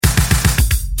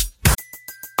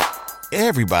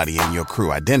Everybody in your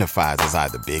crew identifies as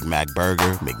either Big Mac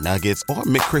Burger, McNuggets, or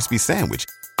McCrispy Sandwich.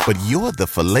 But you're the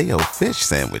Filet-O-Fish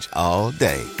Sandwich all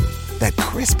day. That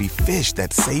crispy fish,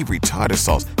 that savory tartar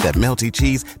sauce, that melty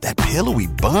cheese, that pillowy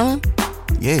bun.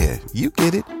 Yeah, you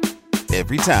get it.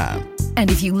 Every time.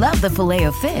 And if you love the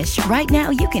Filet-O-Fish, right now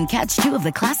you can catch two of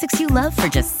the classics you love for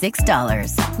just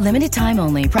 $6. Limited time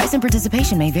only. Price and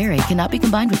participation may vary. Cannot be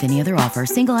combined with any other offer.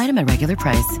 Single item at regular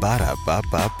price.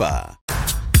 Ba-da-ba-ba-ba.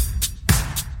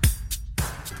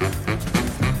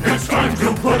 It's time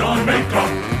to put on makeup.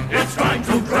 It's time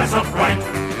to dress up right.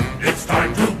 It's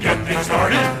time to get things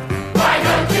started. Why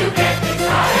don't you get things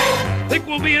started? Think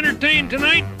we'll be entertained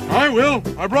tonight? I will.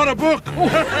 I brought a book.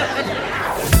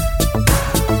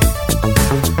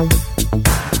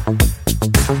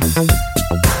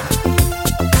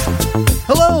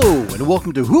 Hello, and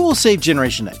welcome to Who Will Save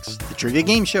Generation X, the trivia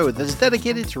game show that is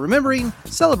dedicated to remembering,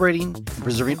 celebrating, and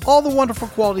preserving all the wonderful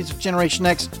qualities of Generation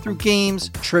X through games,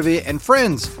 trivia, and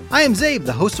friends. I am Zabe,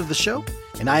 the host of the show,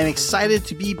 and I am excited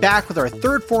to be back with our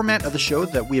third format of the show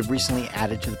that we have recently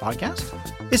added to the podcast.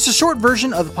 It's a short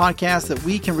version of the podcast that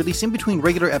we can release in between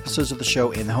regular episodes of the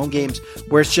show and the home games,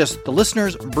 where it's just the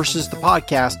listeners versus the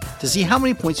podcast to see how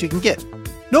many points you can get.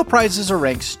 No prizes or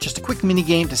ranks, just a quick mini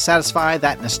game to satisfy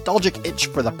that nostalgic itch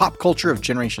for the pop culture of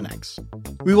Generation X.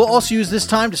 We will also use this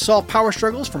time to solve power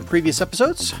struggles from previous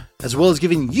episodes, as well as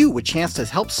giving you a chance to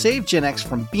help save Gen X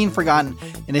from being forgotten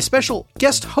in a special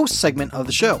guest host segment of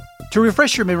the show. To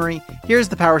refresh your memory, here's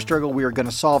the power struggle we are going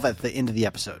to solve at the end of the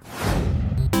episode.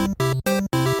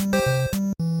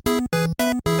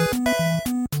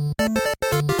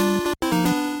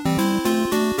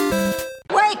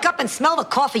 And smell the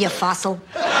coffee, you fossil.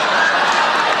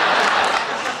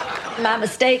 My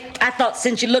mistake. I thought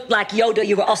since you looked like Yoda,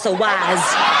 you were also wise.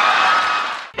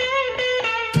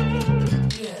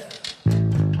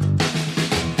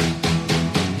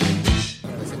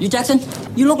 You Jackson?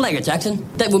 You look like a Jackson.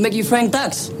 That would make you Frank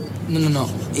Dux. No.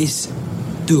 It's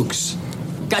Dukes.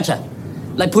 Gotcha.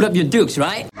 Like put up your dukes,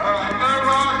 right?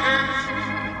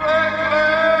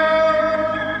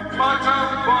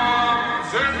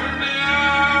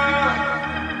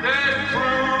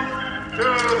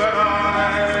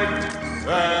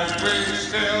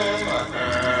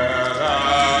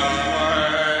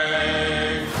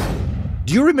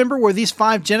 Do you remember where these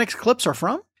 5 Gen X clips are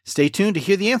from? Stay tuned to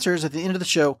hear the answers at the end of the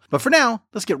show, but for now,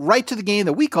 let's get right to the game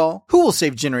that we call Who Will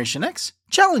Save Generation X?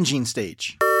 Challenging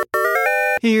Stage.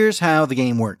 Here's how the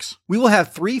game works. We will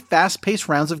have 3 fast-paced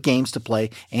rounds of games to play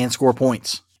and score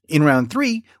points. In round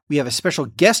 3, we have a special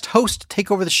guest host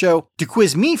take over the show to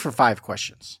quiz me for 5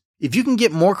 questions. If you can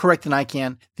get more correct than I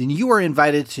can, then you are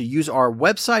invited to use our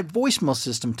website voicemail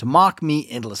system to mock me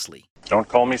endlessly. Don't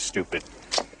call me stupid.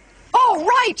 Oh,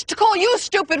 right! To call you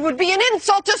stupid would be an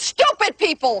insult to stupid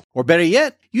people! Or better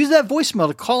yet, use that voicemail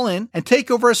to call in and take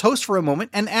over as host for a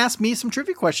moment and ask me some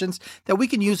trivia questions that we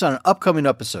can use on an upcoming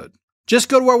episode. Just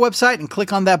go to our website and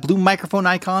click on that blue microphone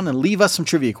icon and leave us some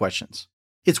trivia questions.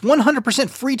 It's 100%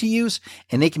 free to use,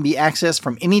 and it can be accessed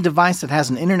from any device that has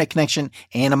an internet connection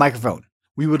and a microphone.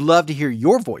 We would love to hear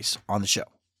your voice on the show.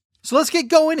 So let's get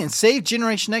going and save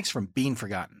Generation X from being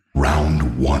forgotten.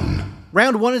 Round 1.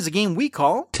 Round 1 is a game we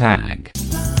call Tag.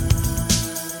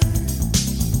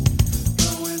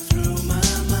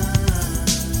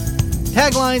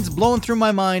 Taglines Blowing Through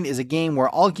My Mind is a game where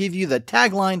I'll give you the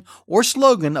tagline or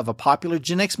slogan of a popular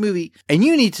Gen X movie, and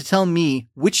you need to tell me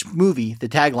which movie the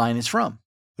tagline is from.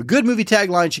 A good movie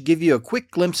tagline should give you a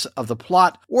quick glimpse of the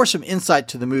plot or some insight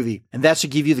to the movie, and that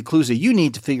should give you the clues that you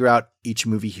need to figure out each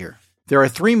movie here. There are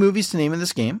 3 movies to name in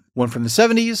this game, one from the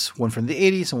 70s, one from the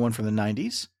 80s, and one from the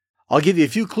 90s. I'll give you a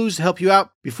few clues to help you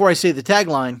out before I say the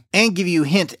tagline, and give you a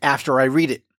hint after I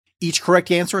read it. Each correct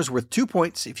answer is worth 2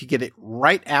 points if you get it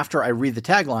right after I read the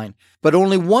tagline, but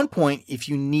only 1 point if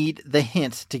you need the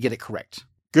hint to get it correct.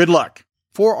 Good luck!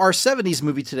 For our 70s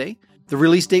movie today, the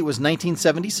release date was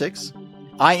 1976.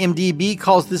 IMDb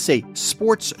calls this a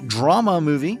sports drama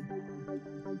movie.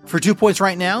 For 2 points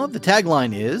right now, the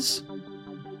tagline is,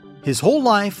 his whole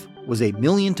life was a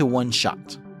 1,000,000-to-1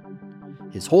 shot.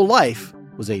 His whole life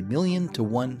was a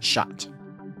 1,000,000-to-1 shot.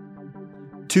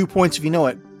 2 points if you know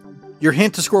it. Your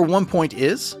hint to score 1 point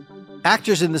is,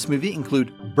 actors in this movie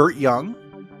include Burt Young,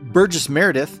 Burgess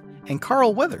Meredith, and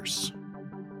Carl Weathers.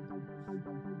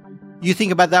 You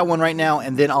think about that one right now,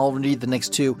 and then I'll read the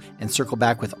next 2 and circle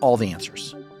back with all the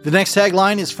answers. The next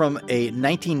tagline is from a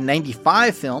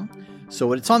 1995 film,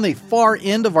 so it's on the far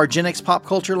end of our Gen X pop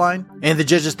culture line, and the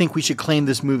judges think we should claim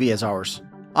this movie as ours.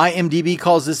 IMDb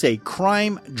calls this a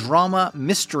crime, drama,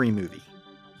 mystery movie.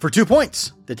 For 2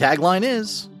 points, the tagline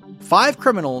is, 5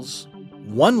 criminals,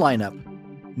 1 lineup,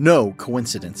 No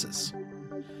coincidences.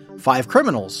 5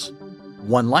 criminals,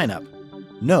 1 lineup.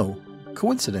 No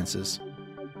coincidences.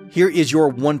 Here is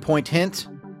your 1-point hint.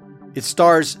 It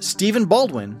stars Stephen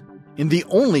Baldwin in the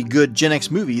only good Gen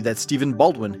X movie that Stephen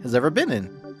Baldwin has ever been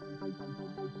in.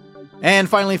 And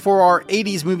finally, for our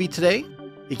 80s movie today,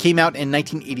 it came out in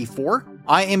 1984.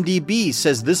 IMDb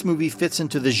says this movie fits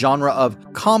into the genre of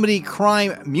comedy,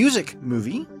 crime, music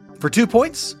movie. For 2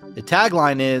 points, the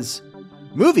tagline is,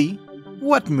 "Movie?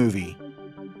 What movie?"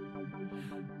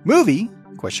 Movie?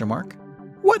 Question mark.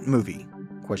 What movie?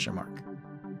 Question mark.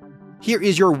 Here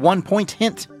is your 1-point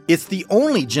hint. It's the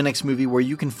only Gen X movie where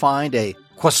you can find a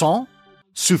croissant,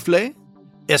 soufflé,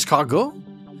 escargot,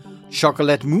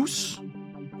 chocolate mousse,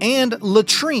 and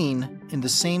latrine in the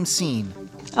same scene.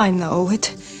 I know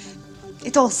it.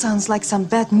 It all sounds like some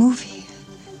bad movie.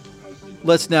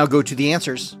 Let's now go to the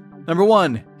answers. Number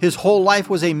 1, his whole life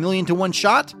was a 1,000,000-to-1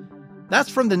 shot. That's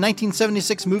from the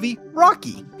 1976 movie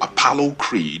Rocky. Apollo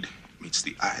Creed meets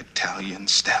the Italian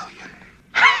Stallion.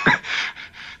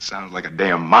 Sounds like a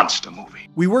damn monster movie.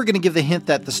 We were going to give the hint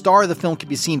that the star of the film could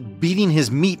be seen beating his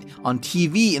meat on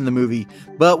TV in the movie,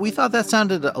 but we thought that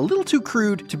sounded a little too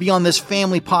crude to be on this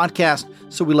family podcast,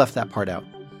 so we left that part out.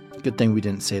 Good thing we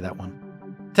didn't say that one.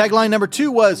 Tagline number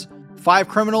 2 was 5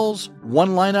 criminals,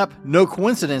 1 lineup, no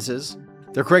coincidences.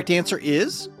 The correct answer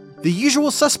is The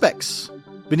Usual Suspects.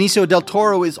 Benicio del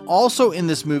Toro is also in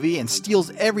this movie and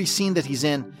steals every scene that he's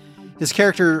in. His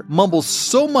character mumbles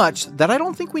so much that I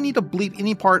don't think we need to bleep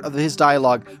any part of his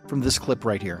dialogue from this clip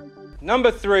right here.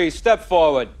 Number 3, step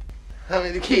forward. How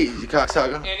many keys, you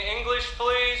cocksucker? In English,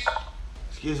 please.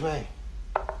 Excuse me?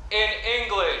 In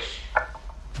English.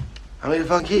 How many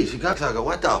fucking keys, you cocksucker?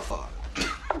 What the fuck?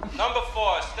 Number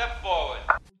 4, step forward.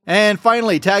 And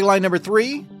finally, tagline number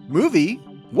 3, movie?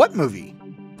 What movie?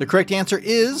 The correct answer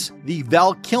is the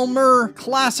Val Kilmer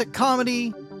classic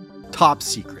comedy, Top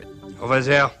Secret. Over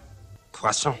there.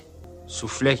 Croissant,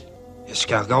 soufflé,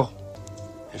 escargot,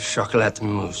 and chocolate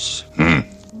mousse.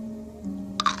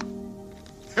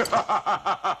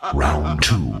 Round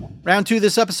 2. Round 2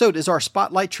 this episode is our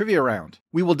Spotlight Trivia round.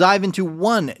 We will dive into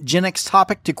one Gen X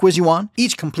topic to quiz you on.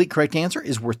 Each complete correct answer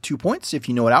is worth 2 points if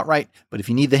you know it outright, but if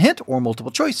you need the hint or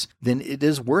multiple choice, then it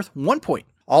is worth 1 point.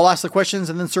 I'll ask the questions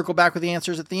and then circle back with the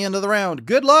answers at the end of the round.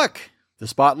 Good luck! The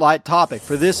Spotlight topic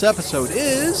for this episode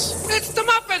is... It's the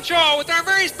Muppet Show with our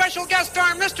very special guest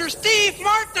star, Mr. Steve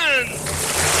Martin!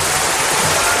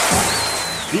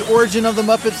 The origin of the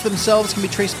Muppets themselves can be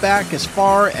traced back as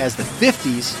far as the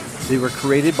 50s. They were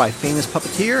created by famous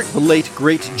puppeteer, the late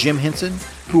great Jim Henson,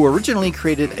 who originally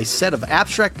created a set of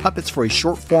abstract puppets for a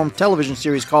short-form television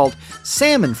series called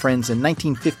Sam and Friends in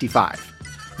 1955.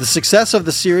 The success of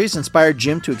the series inspired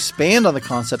Jim to expand on the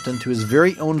concept into his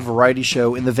very own variety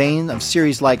show in the vein of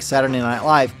series like Saturday Night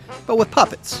Live, but with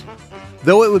puppets.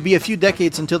 Though it would be a few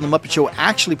decades until The Muppet Show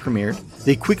actually premiered,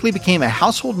 they quickly became a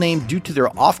household name due to their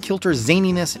off-kilter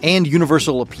zaniness and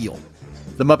universal appeal.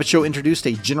 The Muppet Show introduced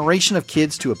a generation of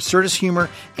kids to absurdist humor,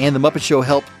 and The Muppet Show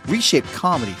helped reshape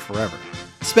comedy forever,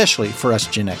 especially for us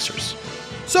Gen Xers.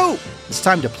 So, it's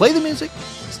time to play the music,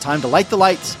 it's time to light the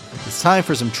lights, it's time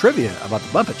for some trivia about The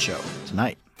Muppet Show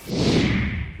tonight.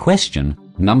 Question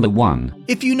number 1.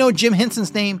 If you know Jim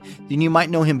Henson's name, then you might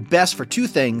know him best for 2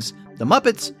 things, The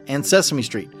Muppets and Sesame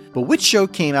Street. But which show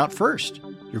came out first?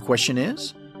 Your question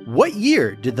is, what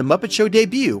year did The Muppet Show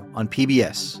debut on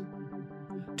PBS?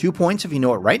 2 points if you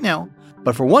know it right now,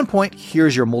 but for 1 point,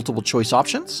 here's your multiple choice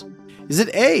options. Is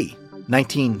it A,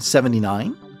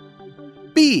 1979,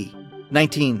 B,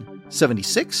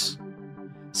 1976,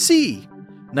 C,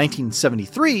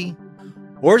 1973,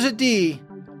 or is it D,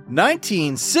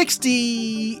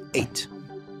 1968?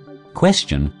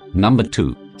 Question number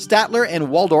 2. Statler and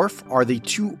Waldorf are the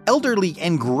 2 elderly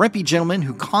and grumpy gentlemen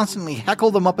who constantly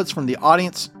heckle the Muppets from the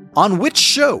audience. On which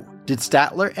show did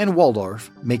Statler and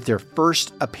Waldorf make their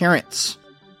first appearance?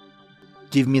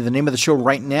 Give me the name of the show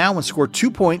right now and score 2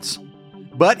 points.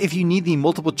 But if you need the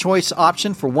multiple choice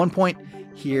option for 1 point,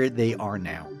 here they are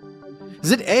now.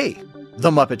 Is it A,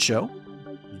 The Muppet Show?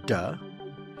 Duh.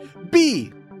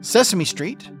 B, Sesame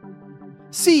Street?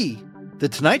 C, The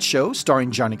Tonight Show starring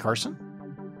Johnny Carson?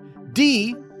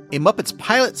 D, a Muppets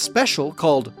pilot special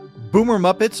called Boomer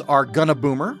Muppets Are Gonna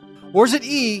Boomer? Or is it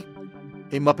E,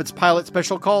 a Muppets pilot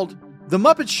special called The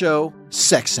Muppet Show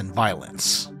Sex and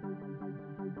Violence?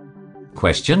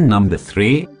 Question number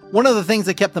 3. One of the things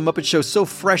that kept The Muppet Show so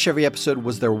fresh every episode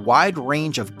was their wide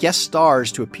range of guest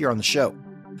stars to appear on the show.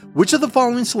 Which of the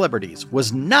following celebrities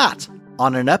was not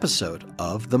on an episode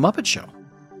of The Muppet Show?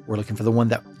 We're looking for the one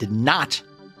that did not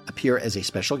appear as a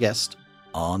special guest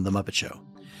on The Muppet Show.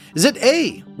 Is it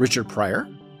A, Richard Pryor,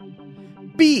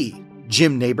 B.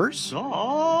 Jim Neighbors.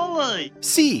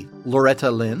 C.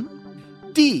 Loretta Lynn.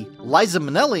 D. Liza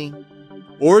Minnelli.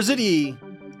 Or is it E.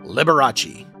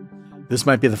 Liberace? This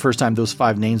might be the first time those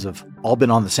 5 names have all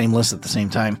been on the same list at the same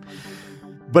time.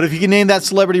 But if you can name that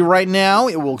celebrity right now,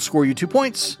 it will score you 2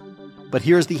 points. But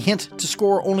here's the hint to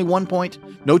score only 1 point.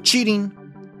 No cheating.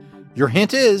 Your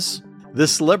hint is,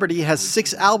 this celebrity has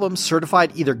 6 albums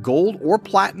certified either gold or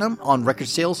platinum on record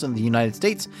sales in the United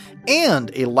States, and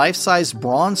a life-size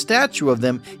bronze statue of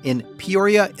them in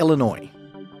Peoria, Illinois.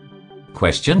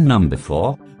 Question number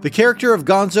 4. The character of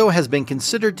Gonzo has been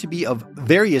considered to be of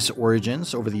various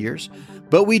origins over the years,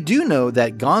 but we do know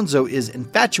that Gonzo is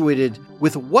infatuated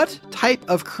with what type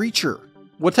of creature?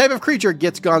 What type of creature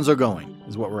gets Gonzo going,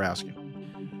 is what we're asking.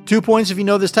 2 points if you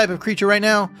know this type of creature right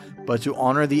now, but to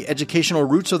honor the educational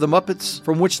roots of the Muppets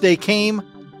from which they came,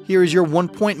 here is your 1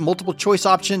 point multiple choice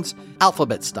options,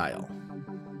 alphabet style.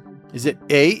 Is it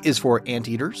A is for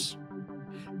anteaters,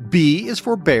 B is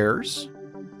for bears,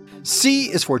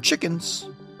 C is for chickens,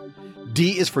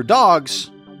 D is for dogs,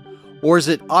 or is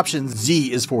it option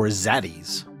Z is for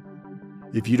zaddies?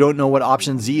 If you don't know what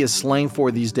option Z is slang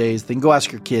for these days, then go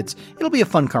ask your kids. It'll be a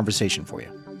fun conversation for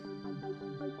you.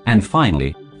 And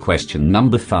finally, question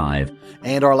number 5.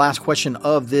 And our last question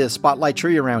of this Spotlight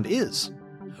Trivia Round is,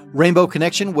 Rainbow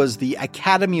Connection was the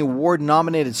Academy Award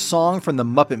nominated song from the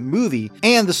Muppet movie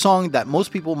and the song that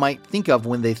most people might think of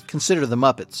when they consider the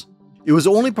Muppets. It was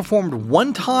only performed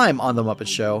 1 time on The Muppet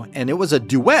Show, and it was a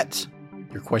duet.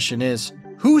 Your question is,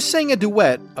 who sang a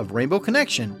duet of Rainbow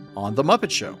Connection on The Muppet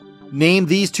Show? Name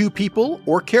these 2 people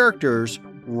or characters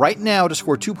right now to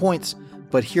score 2 points,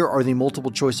 but here are the multiple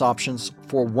choice options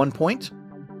for 1 point.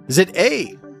 Is it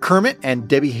A, Kermit and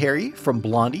Debbie Harry from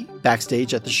Blondie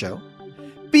backstage at the show?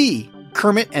 B,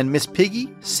 Kermit and Miss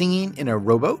Piggy singing in a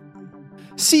rowboat?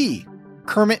 C,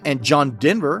 Kermit and John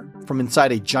Denver from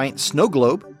inside a giant snow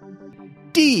globe?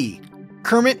 D,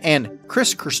 Kermit and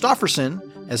Chris Christopherson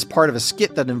as part of a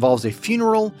skit that involves a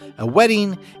funeral, a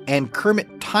wedding, and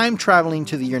Kermit time traveling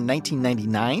to the year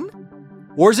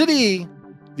 1999? Or is it E,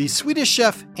 the Swedish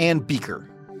Chef and Beaker?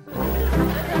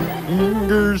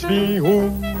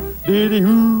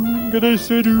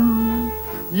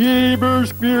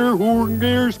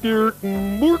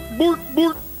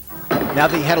 Now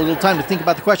that you had a little time to think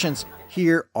about the questions,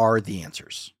 here are the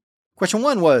answers. Question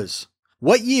 1 was,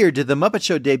 what year did The Muppet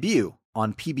Show debut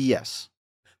on PBS?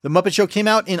 The Muppet Show came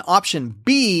out in option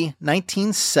B,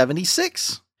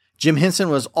 1976. Jim Henson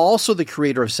was also the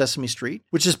creator of Sesame Street,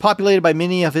 which is populated by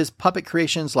many of his puppet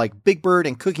creations like Big Bird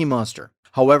and Cookie Monster.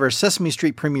 However, Sesame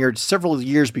Street premiered several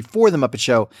years before The Muppet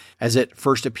Show, as it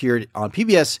first appeared on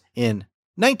PBS in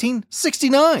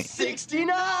 1969.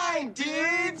 69,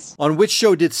 dudes! On which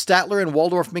show did Statler and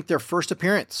Waldorf make their first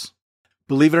appearance?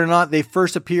 Believe it or not, they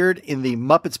first appeared in the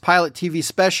Muppets pilot TV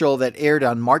special that aired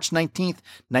on March 19th,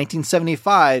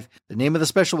 1975. The name of the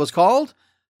special was called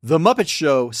The Muppet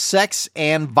Show, Sex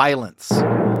and Violence.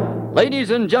 Ladies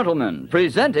and gentlemen,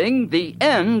 presenting the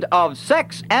end of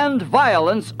sex and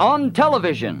violence on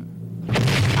television.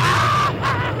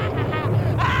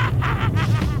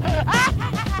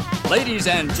 Ladies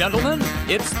and gentlemen,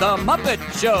 it's The Muppet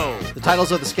Show. The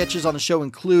titles of the sketches on the show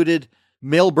included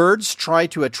Male Birds Try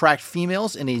to Attract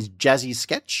Females in a Jazzy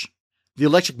Sketch, The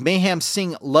Electric Mayhem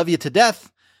Sing Love You to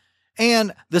Death,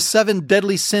 and The 7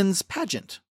 Deadly Sins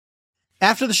Pageant.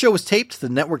 After the show was taped, the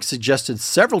network suggested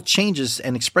several changes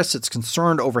and expressed its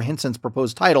concern over Henson's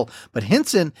proposed title, but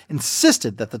Henson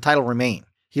insisted that the title remain.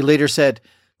 He later said,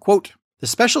 quote, "The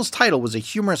special's title was a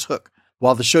humorous hook.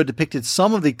 While the show depicted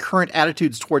some of the current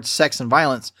attitudes towards sex and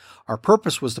violence, our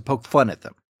purpose was to poke fun at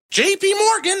them." J.P.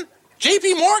 Morgan!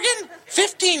 J.P. Morgan?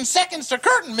 15 seconds to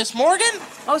curtain, Miss Morgan.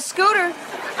 Oh, Scooter,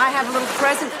 I have a little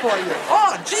present for you.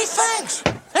 Oh, gee, thanks.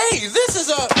 Hey, this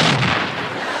is a...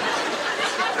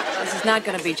 This is not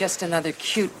going to be just another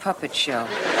cute puppet show.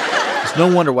 It's no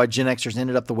wonder why Gen Xers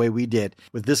ended up the way we did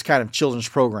with this kind of children's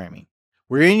programming.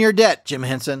 We're in your debt, Jim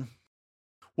Henson.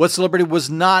 What celebrity was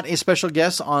not a special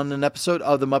guest on an episode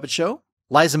of The Muppet Show?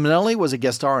 Liza Minnelli was a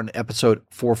guest star on episode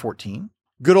 414.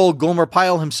 Good old Gomer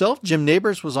Pyle himself, Jim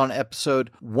Neighbors, was on episode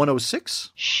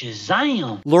 106.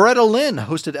 Shazam! Loretta Lynn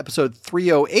hosted episode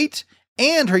 308,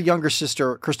 and her younger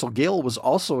sister, Crystal Gale, was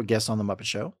also a guest on The Muppet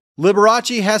Show.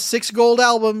 Liberace has 6 gold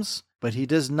albums, but he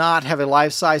does not have a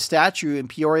life-size statue in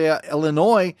Peoria,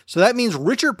 Illinois, so that means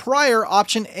Richard Pryor,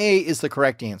 option A, is the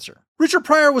correct answer. Richard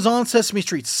Pryor was on Sesame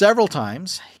Street several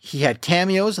times. He had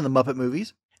cameos in the Muppet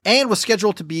movies, and was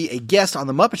scheduled to be a guest on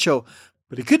The Muppet Show,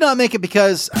 but he could not make it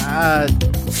because he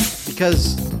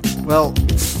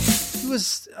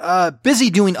was busy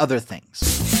doing other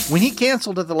things. When he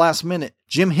canceled at the last minute,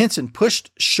 Jim Henson pushed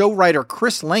show writer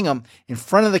Chris Langham in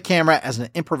front of the camera as an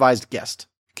improvised guest.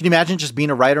 Can you imagine just being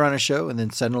a writer on a show and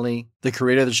then suddenly the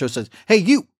creator of the show says, "Hey,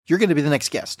 you're going to be the next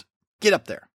guest. Get up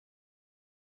there."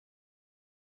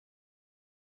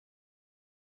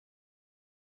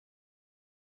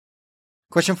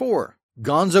 Question 4.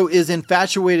 Gonzo is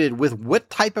infatuated with what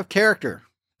type of character?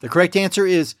 The correct answer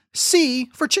is C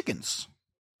for chickens.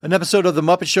 An episode of The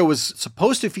Muppet Show was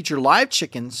supposed to feature live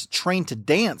chickens trained to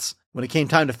dance. When it came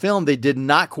time to film, they did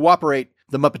not cooperate.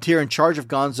 The Muppeteer in charge of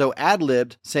Gonzo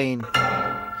ad-libbed, saying,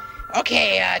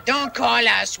 "Okay, don't call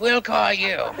us, we'll call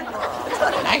you.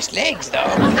 Nice legs,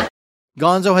 though."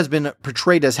 Gonzo has been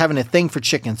portrayed as having a thing for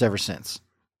chickens ever since.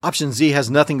 Option Z has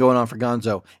nothing going on for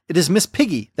Gonzo. It is Miss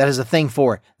Piggy that has a thing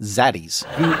for zaddies.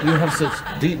 You have such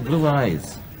deep blue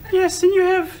eyes. Yes, and you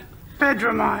have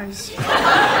bedroom eyes.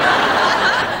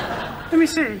 Let me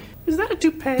see. Is that a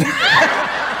toupee?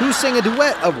 Who sang a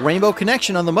duet of Rainbow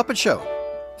Connection on The Muppet Show?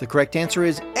 The correct answer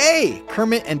is A.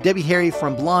 Kermit and Debbie Harry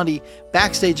from Blondie.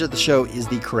 Backstage at the show is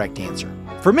the correct answer.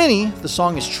 For many, the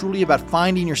song is truly about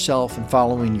finding yourself and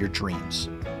following your dreams.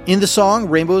 In the song,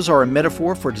 rainbows are a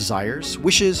metaphor for desires,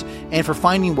 wishes, and for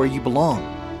finding where you belong.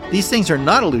 These things are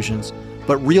not illusions,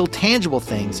 but real tangible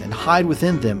things, and hide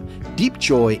within them deep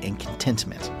joy and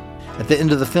contentment. At the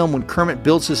end of the film, when Kermit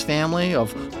builds his family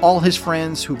of all his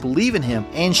friends who believe in him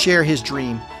and share his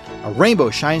dream, a rainbow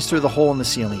shines through the hole in the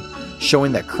ceiling,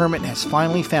 showing that Kermit has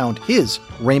finally found his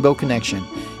rainbow connection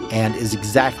and is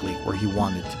exactly where he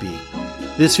wanted to be.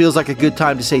 This feels like a good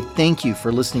time to say thank you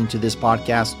for listening to this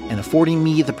podcast and affording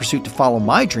me the pursuit to follow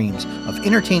my dreams of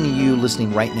entertaining you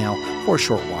listening right now for a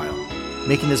short while.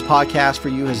 Making this podcast for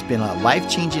you has been a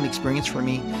life-changing experience for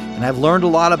me, and I've learned a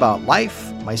lot about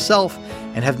life, myself,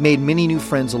 and have made many new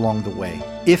friends along the way.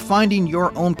 If finding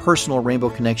your own personal rainbow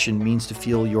connection means to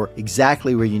feel you're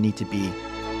exactly where you need to be,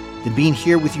 then being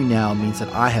here with you now means that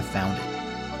I have found it.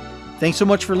 Thanks so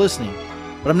much for listening.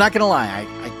 But I'm not going to lie, I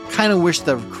kind of wish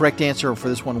the correct answer for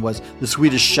this one was the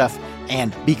Swedish Chef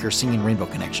and Beaker singing Rainbow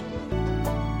Connection.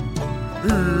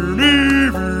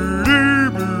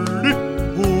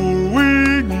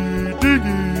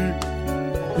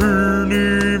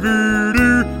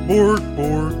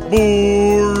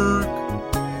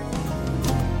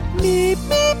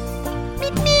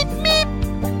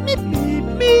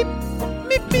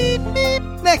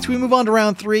 Next, we move on to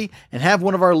round 3 and have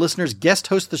one of our listeners guest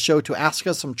host the show to ask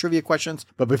us some trivia questions.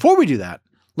 But before we do that,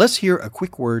 let's hear a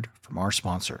quick word from our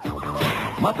sponsor.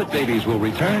 Muppet Babies will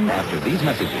return after these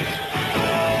messages.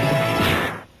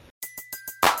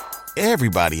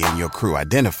 Everybody in your crew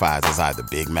identifies as either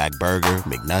Big Mac Burger,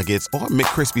 McNuggets, or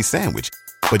McCrispy Sandwich.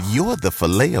 But you're the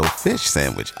Filet-O-Fish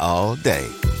Sandwich all day.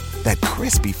 That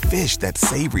crispy fish, that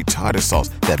savory tartar sauce,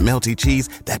 that melty cheese,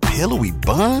 that pillowy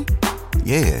bun.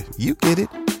 Yeah, you get it.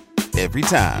 Every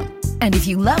time. And if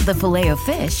you love the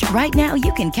Filet-O-Fish, right now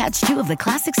you can catch 2 of the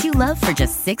classics you love for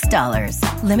just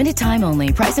 $6. Limited time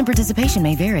only. Price and participation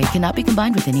may vary. Cannot be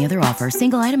combined with any other offer.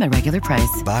 Single item at regular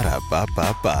price.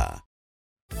 Ba-da-ba-ba-ba.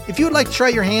 If you would like to try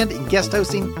your hand in guest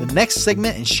hosting the next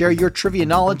segment and share your trivia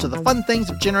knowledge of the fun things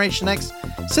of Generation X,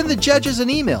 send the judges an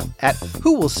email at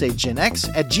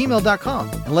whowillsavegenx@gmail.com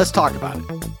and let's talk about it.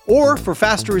 Or for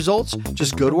faster results,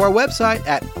 just go to our website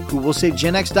at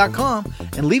whowillsavegenx.com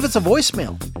and leave us a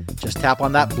voicemail. Just tap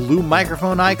on that blue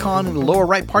microphone icon in the lower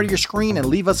right part of your screen and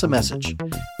leave us a message.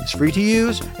 It's free to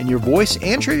use, and your voice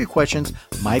and trivia questions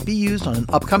might be used on an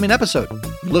upcoming episode.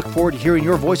 We look forward to hearing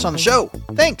your voice on the show.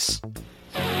 Thanks!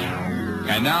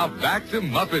 And now back to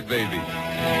Muppet Baby.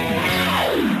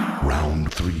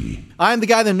 Round 3. I'm the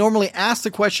guy that normally asks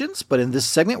the questions, but in this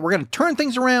segment, we're going to turn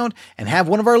things around and have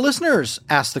one of our listeners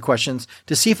ask the questions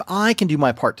to see if I can do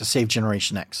my part to save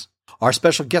Generation X. Our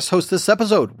special guest host this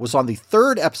episode was on the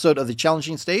 3rd episode of the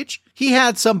Challenging Stage. He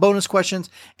had some bonus questions,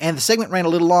 and the segment ran a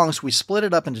little long, so we split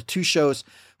it up into 2 shows.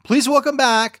 Please welcome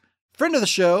back, friend of the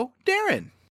show,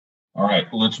 Darren. All right,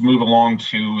 let's move along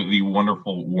to the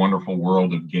wonderful, wonderful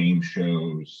world of game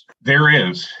shows. There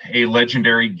is a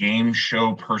legendary game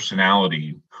show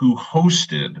personality who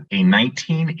hosted a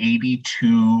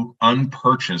 1982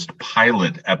 unpurchased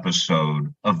pilot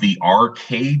episode of the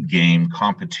arcade game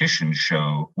competition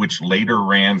show, which later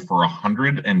ran for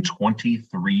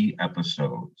 123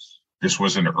 episodes. This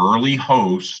was an early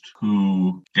host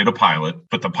who did a pilot,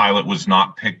 but the pilot was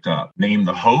not picked up. Name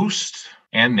the host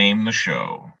and name the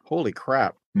show. Holy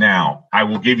crap. Now, I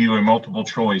will give you a multiple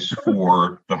choice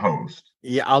for the host.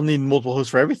 Yeah, I'll need multiple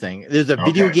hosts for everything. There's a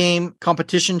video game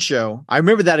competition show. I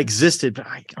remember that existed, but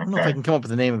I don't know if I can come up with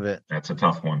the name of it. That's a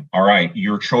tough one. All right,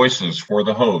 your choices for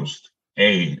the host.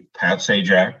 A, Pat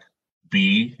Sajak.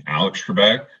 B, Alex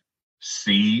Trebek.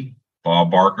 C,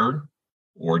 Bob Barker,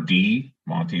 or D,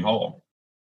 Monty Hall?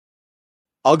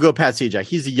 I'll go Pat Sajak.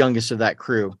 He's the youngest of that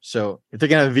crew. So if they're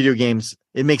going to have video games,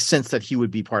 it makes sense that he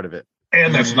would be part of it.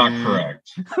 And that's not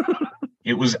correct.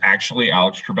 It was actually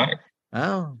Alex Trebek.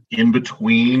 Oh. In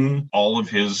between all of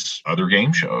his other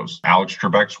game shows, Alex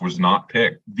Trebek's was not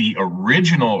picked. The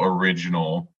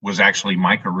original was actually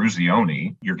Mike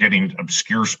Eruzione. You're getting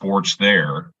obscure sports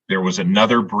there. There was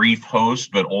another brief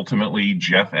host, but ultimately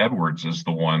Jeff Edwards is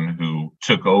the one who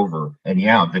took over. And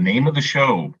yeah, the name of the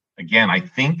show, again, I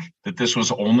think that this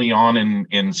was only on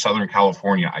in Southern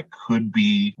California. I could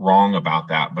be wrong about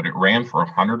that, but it ran for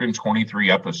 123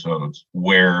 episodes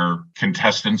where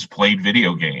contestants played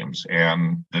video games,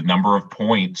 and the number of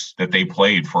points that they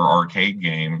played for arcade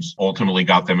games ultimately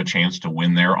got them a chance to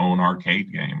win their own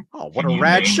arcade game. Oh, what a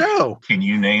rad show. Can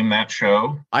you name that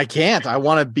show? I can't. I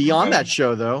want to be on that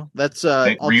show, though. That's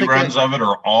reruns of it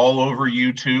are all over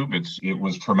YouTube. It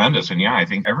was tremendous. And yeah, I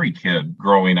think every kid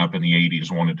growing up in the 80s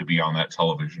wanted to be on that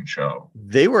television show.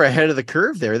 They were ahead of the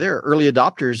curve there. They're early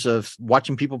adopters of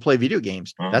watching people play video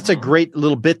games. That's a great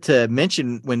little bit to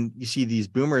mention when you see these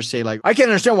boomers say, like, I can't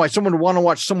understand why someone would want to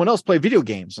watch someone else play video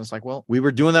games. And it's like, well, we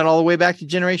were doing that all the way back to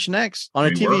Generation X on a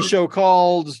TV show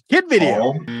called Kid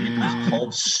Video. It was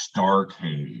called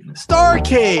Starcade.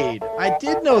 Starcade. I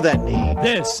did know that name.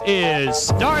 This is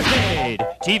Starcade,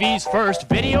 TV's first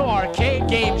video arcade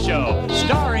game show,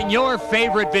 starring your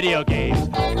favorite video games.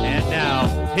 And now,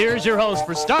 here's your host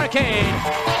for Starcade,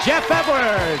 Jeff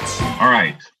Edwards. All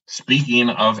right. Speaking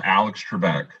of Alex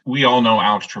Trebek, we all know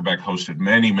Alex Trebek hosted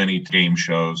many, many game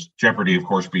shows. Jeopardy, of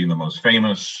course, being the most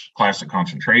famous. Classic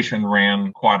Concentration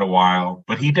ran quite a while,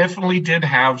 but he definitely did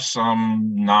have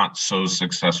some not so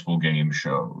successful game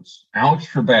shows. Alex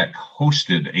Trebek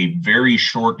hosted a very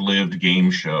short-lived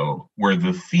game show where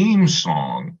the theme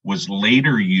song was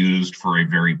later used for a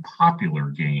very popular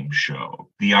game show.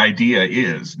 The idea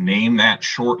is name that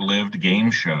short-lived game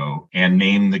show and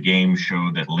name the game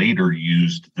show that later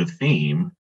used the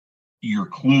theme. Your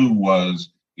clue was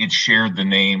it shared the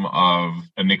name of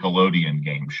a Nickelodeon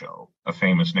game show, a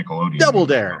famous Nickelodeon Double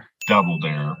Dare. Double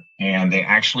Dare. And they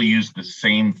actually used the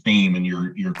same theme, and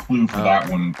your clue for that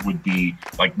one would be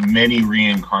like many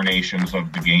reincarnations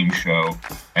of the game show,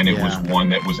 and it was one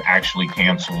that was actually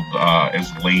canceled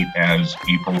as late as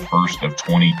April 1st of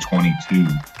 2022.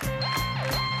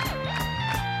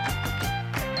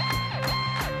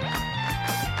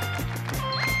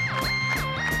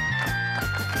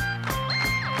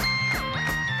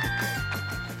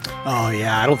 Oh,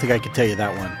 yeah. I don't think I could tell you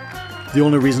that one. The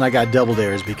only reason I got Double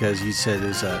Dare is because you said it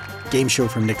was a game show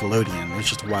from Nickelodeon. It's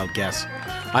just a wild guess.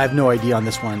 I have no idea on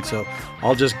this one, so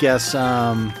I'll just guess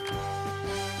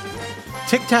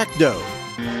Tic-Tac-Doe.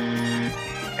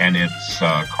 And it's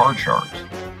Card Sharks.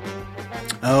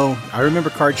 Oh, I remember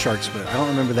Card Sharks, but I don't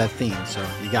remember that theme, so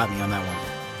you got me on that one.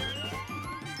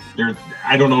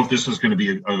 I don't know if this is going to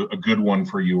be a good one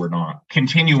for you or not.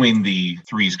 Continuing the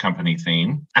Three's Company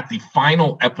theme, at the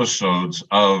final episodes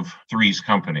of Three's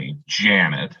Company,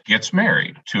 Janet gets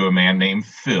married to a man named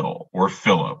Phil or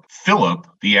Philip. Philip,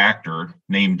 the actor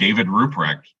named David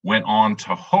Ruprecht, went on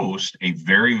to host a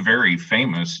very, very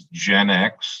famous Gen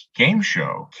X game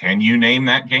show. Can you name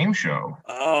that game show?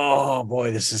 Oh,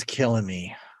 boy, this is killing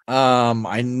me.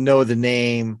 I know the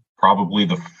name. Probably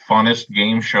the funnest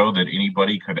game show that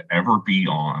anybody could ever be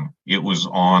on. It was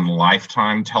on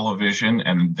Lifetime television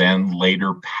and then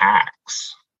later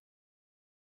PAX.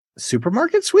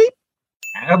 Supermarket Sweep?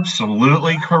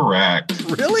 Absolutely correct.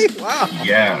 Really? Wow.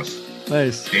 Yes.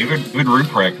 Nice. David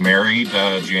Ruprecht married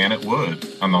Janet Wood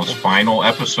on those final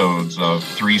episodes of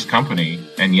Three's Company,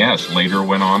 and yes, later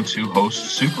went on to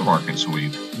host Supermarket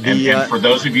Sweep. And for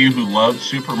those of you who love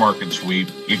Supermarket Sweep,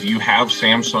 if you have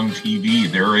Samsung TV,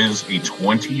 there is a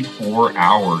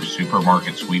 24-hour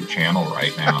Supermarket Sweep channel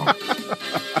right now.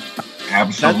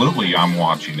 Absolutely, I'm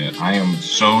watching it. I am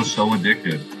so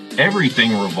addicted.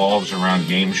 Everything revolves around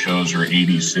game shows or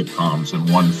 80s sitcoms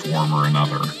in one form or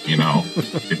another. You know,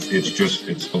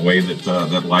 it's the way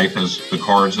that life is, the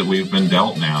cards that we've been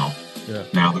dealt now. Yeah.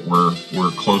 Now that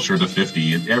we're closer to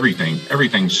 50,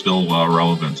 everything's still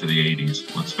relevant to the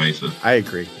 80s. Let's face it. I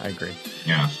agree.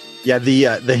 Yes. Yeah.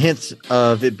 The hints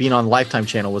of it being on Lifetime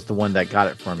channel was the one that got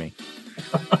it for me.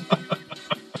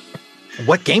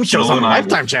 What game shows on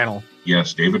Lifetime channel?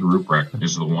 Yes, David Ruprecht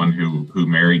is the one who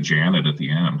married Janet at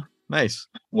the end. Nice.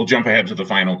 We'll jump ahead to the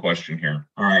final question here.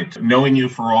 All right. Knowing you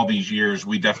for all these years,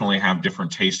 we definitely have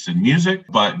different tastes in music,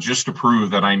 but just to prove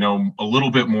that I know a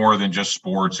little bit more than just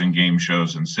sports and game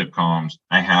shows and sitcoms,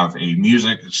 I have a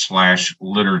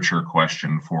music/literature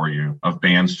question for you of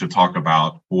bands to talk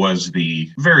about. Was the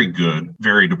very good,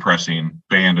 very depressing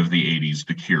band of the 80s,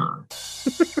 The Cure.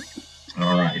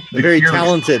 All right. The very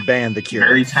talented band, The Cure.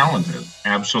 Very talented.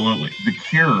 Absolutely. The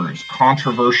Cure's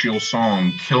controversial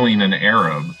song, Killing an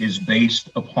Arab, is based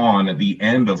upon the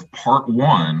end of part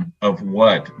 1 of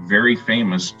what very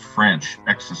famous French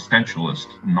existentialist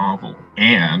novel?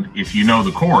 And if you know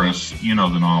the chorus, you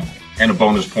know the novel. And a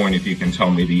bonus point if you can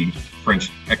tell me the French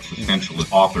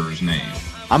existentialist author's name.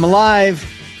 I'm alive.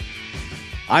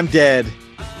 I'm dead.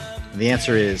 And the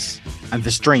answer is, I'm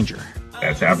The Stranger.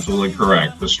 That's absolutely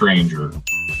correct. The Stranger.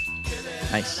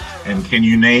 Nice. And can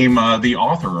you name the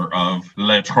author of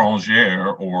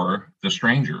L'Étranger or The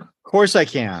Stranger? Of course I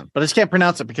can, but I just can't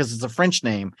pronounce it because it's a French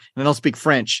name and I don't speak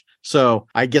French. So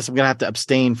I guess I'm going to have to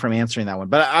abstain from answering that one.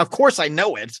 But of course I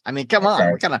know it. I mean, come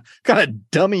on. What kind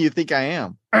of dummy you think I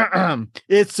am?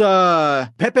 It's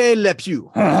Pepe Le Pew.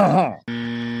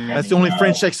 That's the only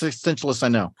French existentialist I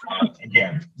know.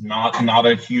 Again, not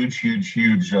a huge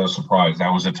surprise. That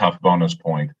was a tough bonus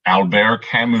point. Albert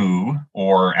Camus,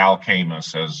 or Al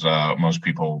Camus, as most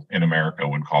people in America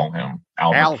would call him.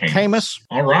 Al Camus.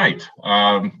 All right.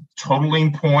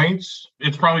 Totaling points.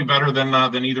 It's probably better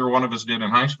than either one of us did in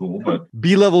high school. But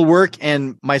B-level work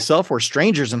and myself were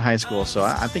strangers in high school, so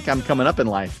I think I'm coming up in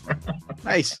life.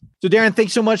 Nice. So Darren,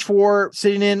 thanks so much for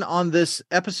sitting in on this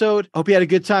episode. Hope you had a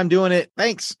good time doing it.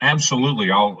 Thanks.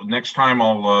 Absolutely. Next time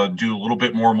I'll do a little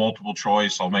bit more multiple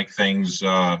choice. I'll make things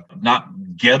not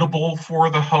gettable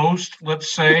for the host,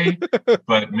 let's say,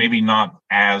 but maybe not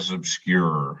as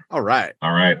obscure. All right.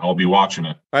 I'll be watching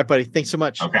it. All right, buddy. Thanks so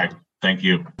much. Okay. Thank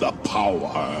you. The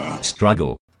power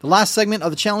struggle. The last segment of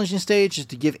the challenging stage is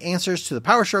to give answers to the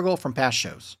power struggle from past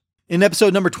shows. In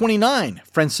episode number 29,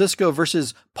 Francisco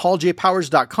versus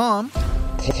PaulJPowers.com.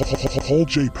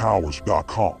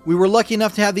 PaulJPowers.com. We were lucky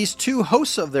enough to have these two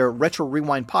hosts of their Retro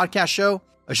Rewind podcast show,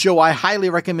 a show I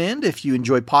highly recommend if you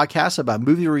enjoy podcasts about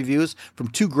movie reviews from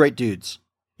two great dudes.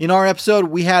 In our episode,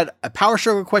 we had a power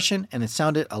struggle question, and it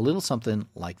sounded a little something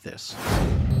like this.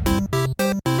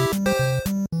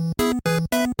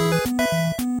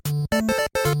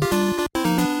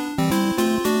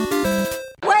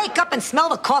 Wake up and smell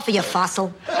the coffee, you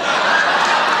fossil.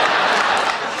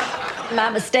 My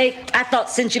mistake. I thought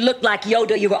since you looked like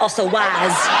Yoda, you were also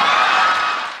wise.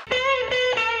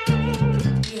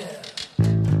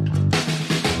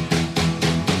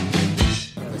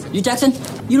 You Jackson?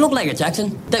 You look like a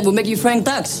Jackson. That will make you Frank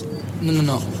Dux.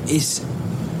 No. It's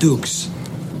Dukes.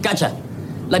 Gotcha.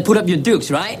 Like put up your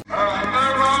Dukes, right?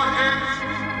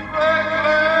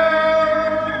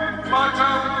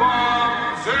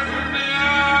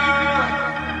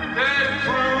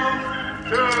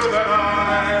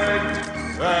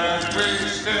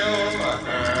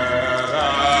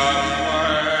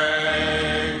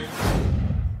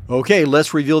 Okay,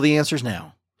 let's reveal the answers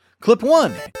now. Clip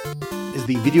 1 is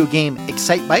the video game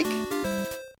Excite Bike.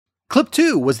 Clip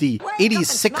 2 was the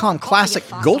 80s sitcom classic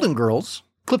Golden Girls.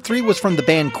 Clip 3 was from the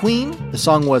band Queen. The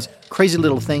song was Crazy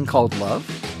Little Thing Called Love.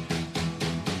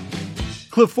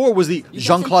 Clip 4 was the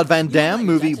Jean-Claude Van Damme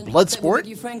movie Bloodsport.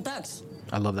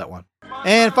 I love that one.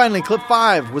 And finally, clip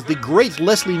 5 was the great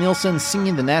Leslie Nielsen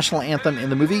singing the national anthem in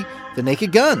the movie The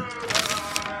Naked Gun.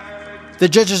 The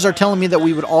judges are telling me that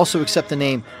we would also accept the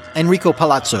name Enrico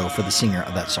Palazzo for the singer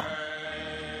of that song.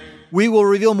 We will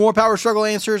reveal more Power Struggle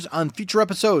answers on future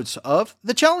episodes of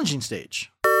The Challenging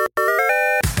Stage.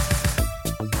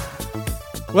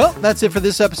 Well, that's it for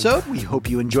this episode. We hope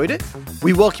you enjoyed it.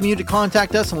 We welcome you to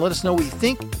contact us and let us know what you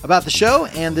think about the show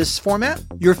and this format.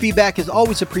 Your feedback is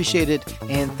always appreciated,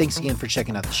 and thanks again for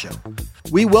checking out the show.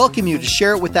 We welcome you to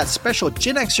share it with that special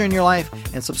Gen Xer in your life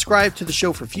and subscribe to the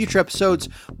show for future episodes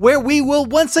where we will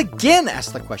once again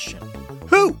ask the question,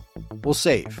 who will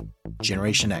save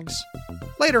Generation X?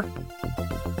 Later.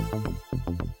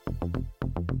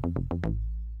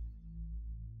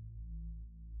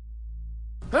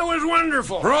 That was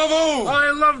wonderful. Bravo!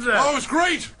 I loved that. Oh, it was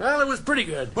great. Well, it was pretty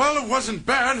good. Well, it wasn't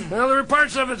bad. Well, there were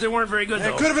parts of it that weren't very good, though.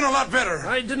 It could have been a lot better.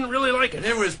 I didn't really like it.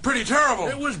 It was pretty terrible.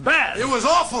 It was bad. It was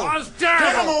awful. It was terrible.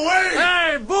 Get him away!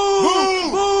 Hey, boo!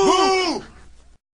 Boo! Boo!